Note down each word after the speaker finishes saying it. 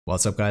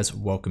What's up guys,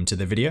 welcome to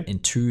the video. In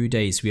 2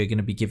 days we are going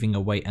to be giving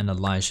away an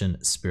Elysian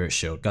spirit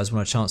shield. Guys,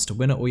 want a chance to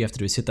win it, all you have to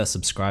do is hit that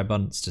subscribe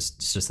button. It's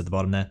just at the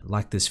bottom there.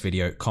 Like this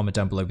video, comment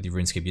down below with your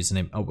RuneScape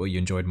username of what you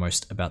enjoyed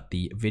most about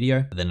the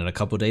video. Then in a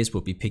couple of days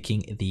we'll be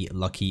picking the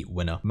lucky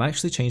winner. I might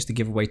actually change the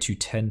giveaway to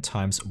 10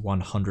 times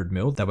 100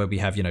 mil. That way we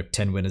have,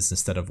 10 winners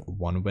instead of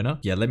one winner.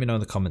 Yeah, let me know in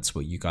the comments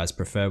what you guys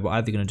prefer. We're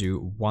either going to do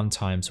 1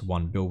 times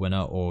 1 bill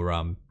winner or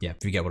yeah,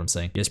 if you get what I'm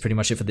saying. Yeah, that's pretty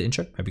much it for the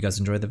intro. Hope you guys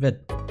enjoy the vid.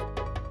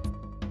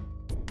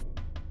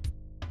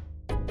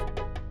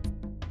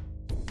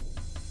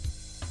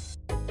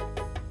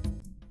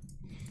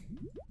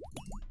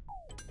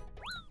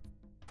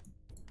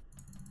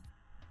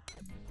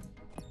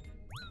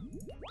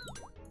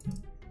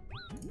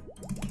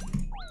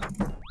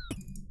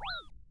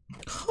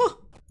 Huh.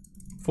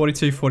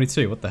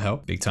 42, what the hell?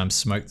 Big time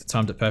smoke,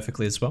 timed it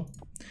perfectly as well.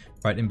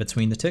 Right in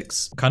between the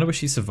ticks. Kind of wish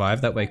he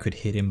survived, that way I could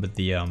hit him with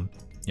the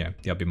the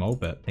Ubby Mole,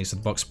 but thanks to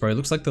the box bro.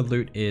 Looks like the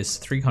loot is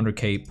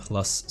 300k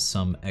plus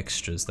some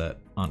extras that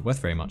aren't worth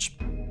very much.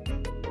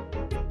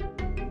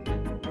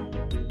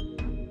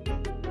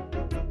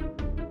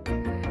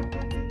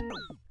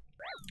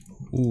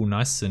 Ooh,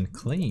 nice and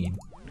clean.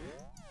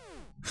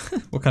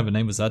 What kind of a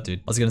name was that, dude?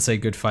 I was gonna say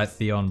good fight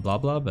Theon blah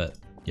blah, but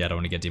yeah, I don't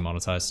want to get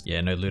demonetized. Yeah,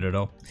 no loot at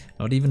all.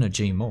 Not even a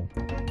G mole.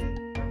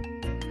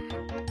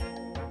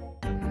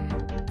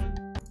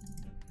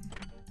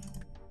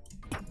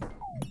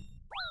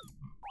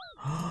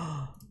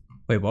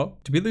 Wait,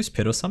 what? Did we lose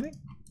pit or something?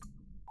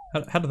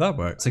 How did that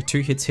work? It's like 2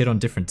 hits hit on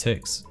different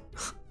ticks.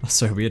 That's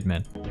so weird,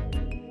 man.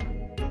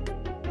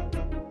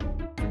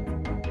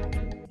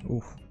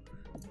 Ooh,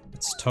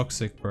 it's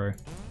toxic, bro.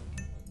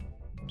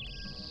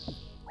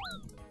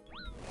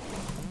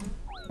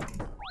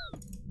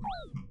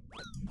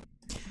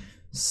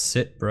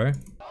 Sit, bro.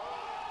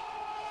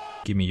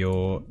 Give me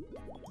your...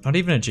 Not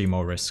even a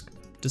Gmore risk.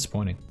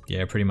 Disappointing.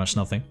 Yeah, pretty much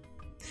nothing.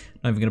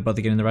 Not even gonna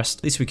bother getting the rest.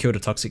 At least we killed a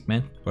toxic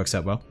man. Works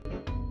out well.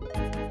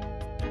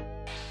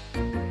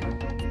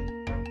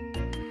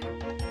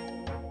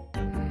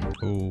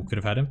 Ooh, could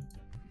have had him.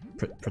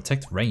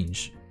 Protect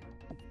range.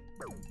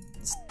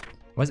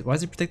 Why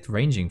is it protect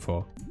ranging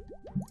for?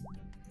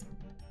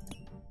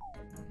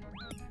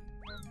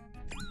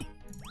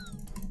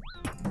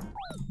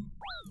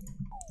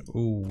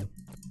 Ooh,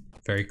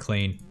 very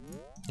clean.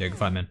 Yeah, good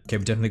fight, man. Okay,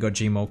 we definitely got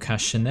Gmole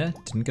cash in there.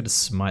 Didn't get a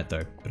smite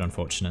though, but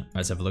unfortunate.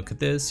 Let's have a look at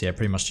this. Yeah,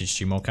 pretty much just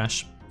Gmole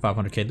cash.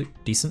 500k loot,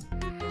 decent.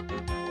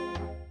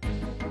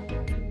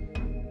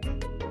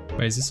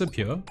 Wait, is this a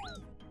pure?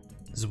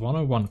 This is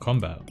 101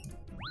 combat.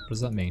 What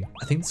does that mean?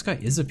 I think this guy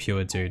is a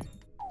pure, dude.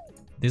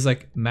 He's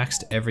like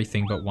maxed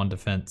everything but 1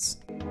 defense.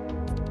 I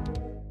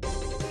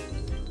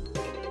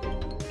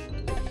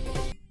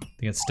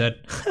think it's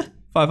dead.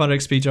 500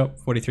 XP drop,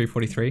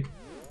 43.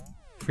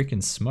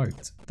 Freaking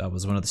smoked. That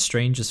was one of the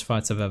strangest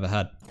fights I've ever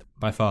had.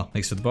 By far.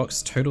 Thanks for the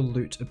box. Total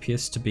loot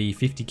appears to be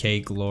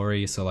 50k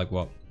glory, so like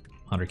what?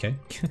 100k?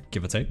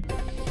 Give or take.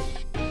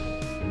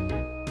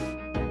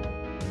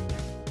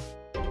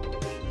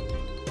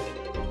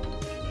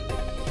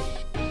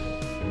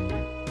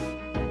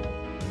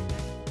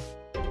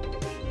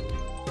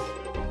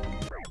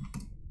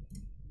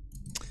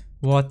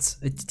 What?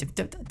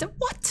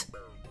 What?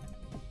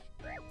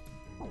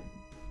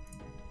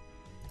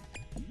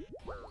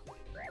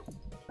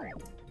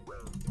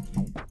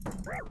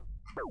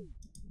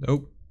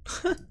 Nope.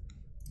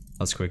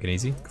 That's quick and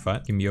easy. Good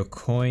fight. Give me your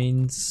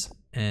coins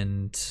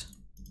and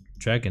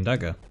dragon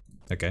dagger.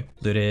 Okay.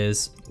 Loot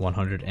is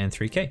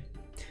 103k.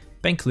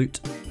 Bank loot.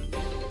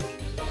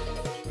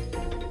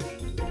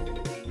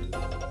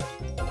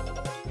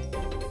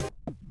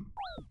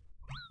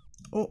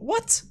 Oh,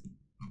 what?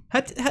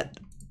 Had.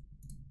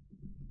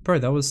 Bro,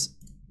 that was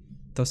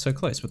so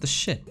close. What the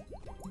shit?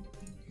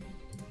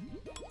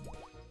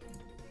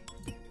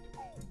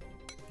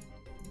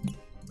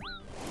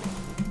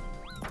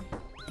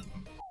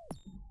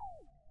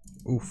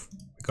 Oof,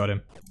 we got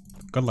him.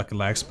 Got like a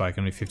lag spike,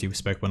 only 50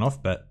 spec went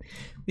off, but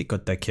we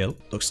got that kill.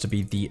 Looks to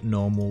be the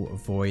normal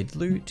void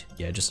loot.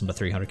 Yeah, just under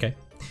 300k.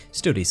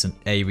 Still decent.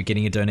 Hey, we're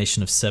getting a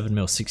donation of 7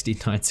 mil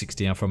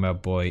 6969 from our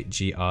boy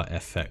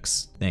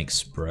GRFX.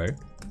 Thanks, bro.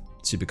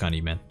 Super kind of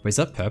you, man. Wait, is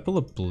that purple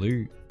or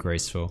blue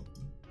graceful?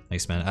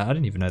 Thanks, man. I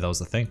didn't even know that was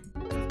a thing.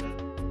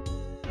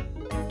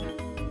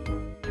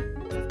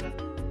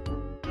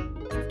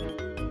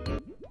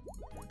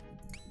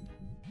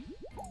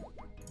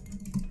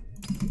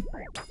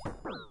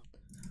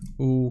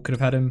 Ooh, could have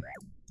had him.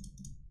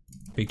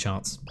 Big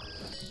chance.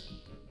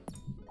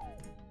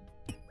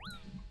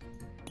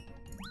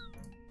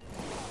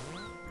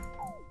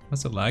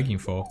 What's it lagging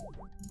for?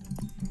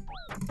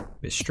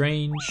 Bit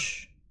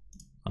strange.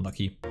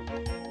 Unlucky.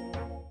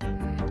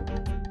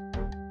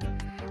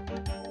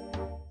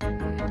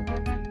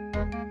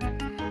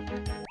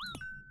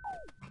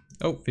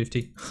 Oh,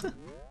 50.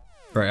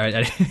 Bro,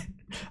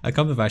 I I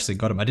can't believe I actually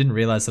got him. I didn't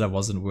realize that I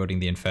wasn't wielding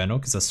the Inferno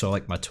because I saw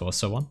like my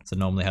torso on. So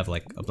normally have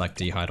like a black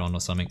D hide on or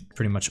something.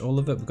 Pretty much all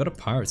of it. We've got a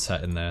pirate's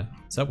hat in there.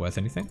 Is that worth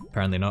anything?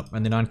 Apparently not.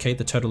 And the 9k,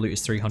 the total loot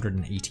is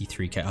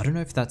 383k. I don't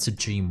know if that's a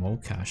G-Mall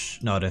cache.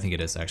 No, I don't think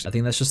it is actually. I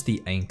think that's just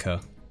the anchor,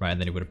 right? And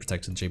then he would have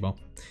protected the G-Mall.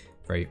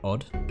 Very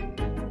odd.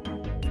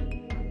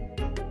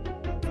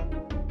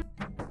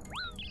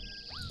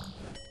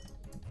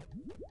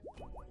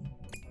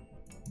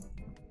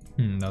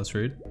 That was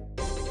rude.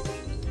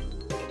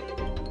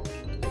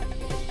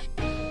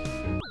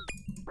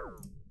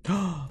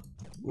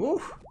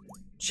 Ooh.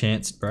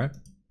 Chanced, bro.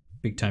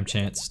 Big time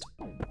chanced.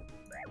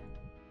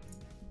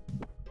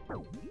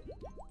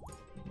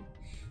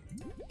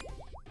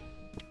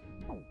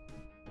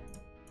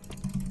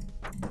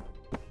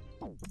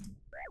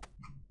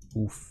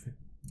 Oof.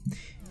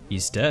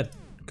 He's dead.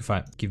 Good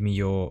fight. Give me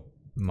your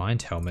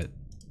mind helmet.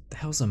 The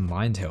hell's a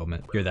mind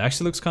helmet? Yo, that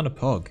actually looks kind of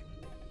pog.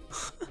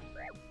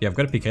 Yeah, I've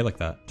got a PK like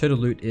that. Total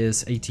loot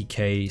is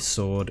 80k,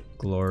 sword,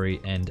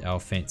 glory, and our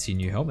fancy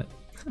new helmet.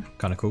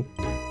 Kind of cool.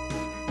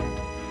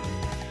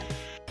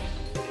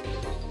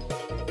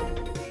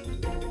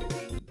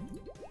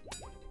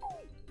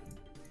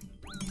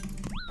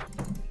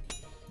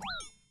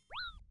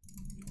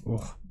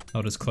 Oh,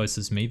 not as close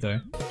as me though.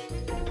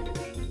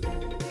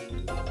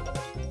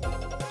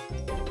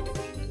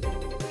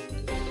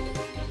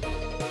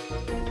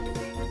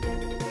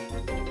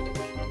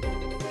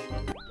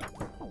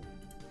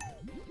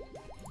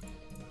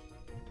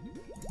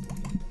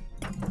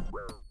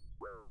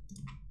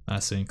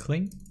 Nice and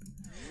clean.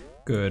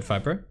 Good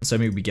fight, bro. So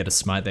maybe we get a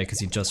smite there because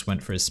he just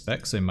went for his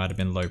spec, so it might have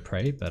been low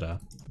prey, but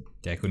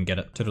yeah, I couldn't get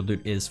it. Total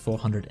loot is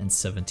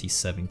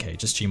 477k.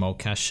 Just Gmol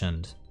cash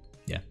and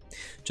yeah,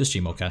 just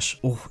Gmol cash.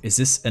 Oh, is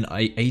this an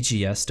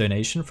AGS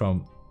donation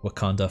from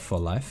Wakanda for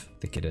Life? I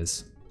think it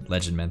is.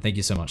 Legend, man. Thank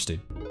you so much, dude.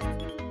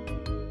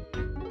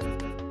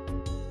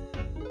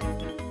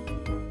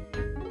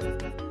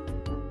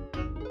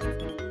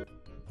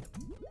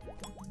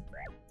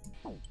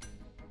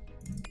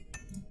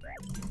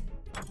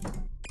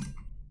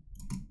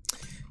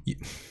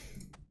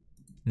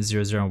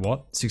 Zero zero and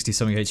what? 60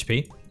 something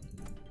HP.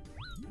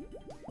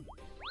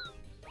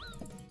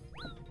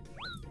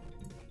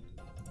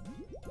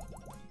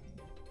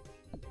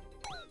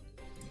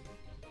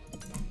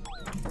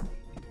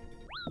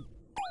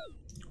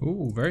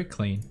 Ooh, very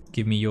clean.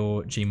 Give me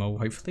your Gmo,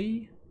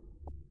 hopefully.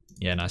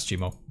 Yeah, nice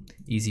Gmo.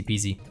 Easy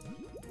peasy.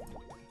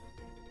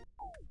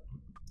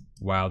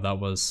 Wow, that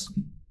was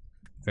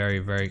very,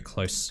 very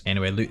close.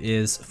 Anyway, loot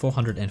is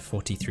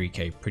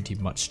 443k. Pretty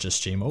much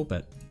just Gmo,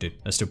 but dude,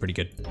 that's still pretty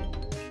good.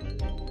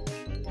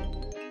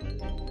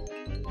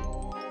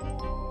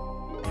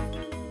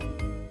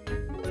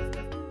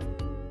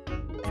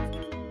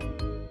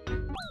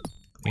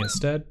 I think it's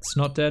dead. It's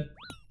not dead.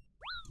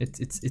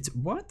 It's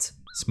what?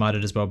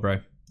 Smited as well,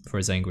 bro, for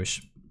his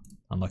anguish.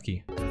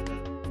 Unlucky.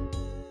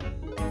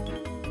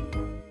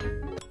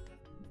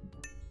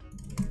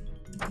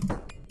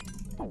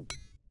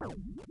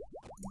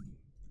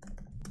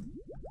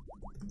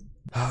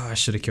 I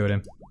should have killed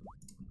him.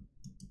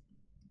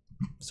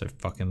 So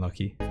fucking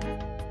lucky.